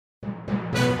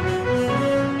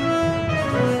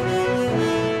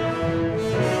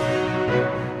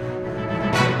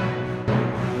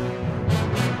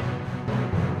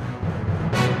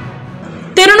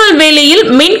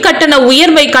மின் கட்டண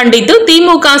உயர்வை கண்டித்து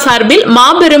திமுக சார்பில்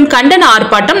மாபெரும் கண்டன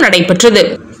ஆர்ப்பாட்டம் நடைபெற்றது.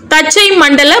 தச்சை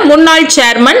மண்டல முன்னாள்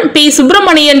சேர்மன் பி.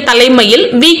 சுப்பிரமணியன் தலைமையில்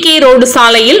VK ரோடு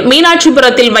சாலையில்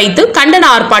மீனாட்சிபுரத்தில் வைத்து கண்டன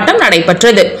ஆர்ப்பாட்டம்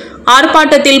நடைபெற்றது.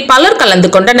 ஆர்ப்பாட்டத்தில் பலர் கலந்து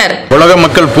கொண்டனர். உலக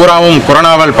மக்கள் பூராவும்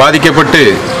கொரோனாவால் பாதிக்கப்பட்டு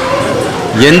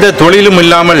எந்த தொழிலும்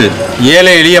இல்லாமல்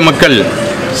ஏழை எளிய மக்கள்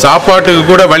சாப்பாட்டுக்கு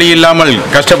கூட வழி இல்லாமல்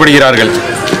கஷ்டப்படுகிறார்கள்.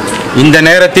 இந்த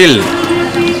நேரத்தில்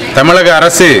தமிழக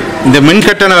அரசு இந்த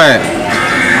மின்கட்டண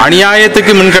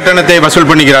அநியாயத்துக்கு மின்கட்டணத்தை வசூல்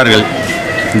பண்ணுகிறார்கள்.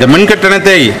 இந்த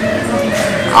மின்கட்டணத்தை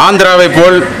ஆந்திராவை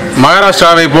போல்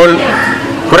மகாராஷ்டிராவை போல்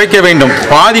குறைக்க வேண்டும்.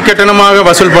 பாதி கட்டணமாக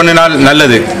வசூல் பண்ணினால்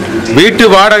நல்லது. வீட்டு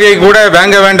வாடகை கூட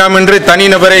வாங்க வேண்டாம் என்று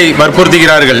தனிநபரை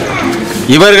வற்புறுத்துகிறார்கள்.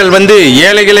 இவர்கள்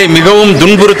ஏழைகளை மிகவும்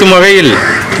துன்புறுத்தும் வகையில்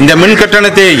இந்த மின்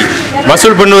கட்டணத்தை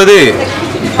வசூல் பண்ணுவது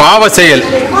பாவ செயல்.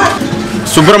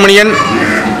 சுப்பிரமணியன்,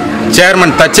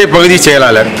 சேர்மன், தச்சை பகுதி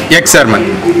செயலாளர், எக்ஸ் சேர்மன்.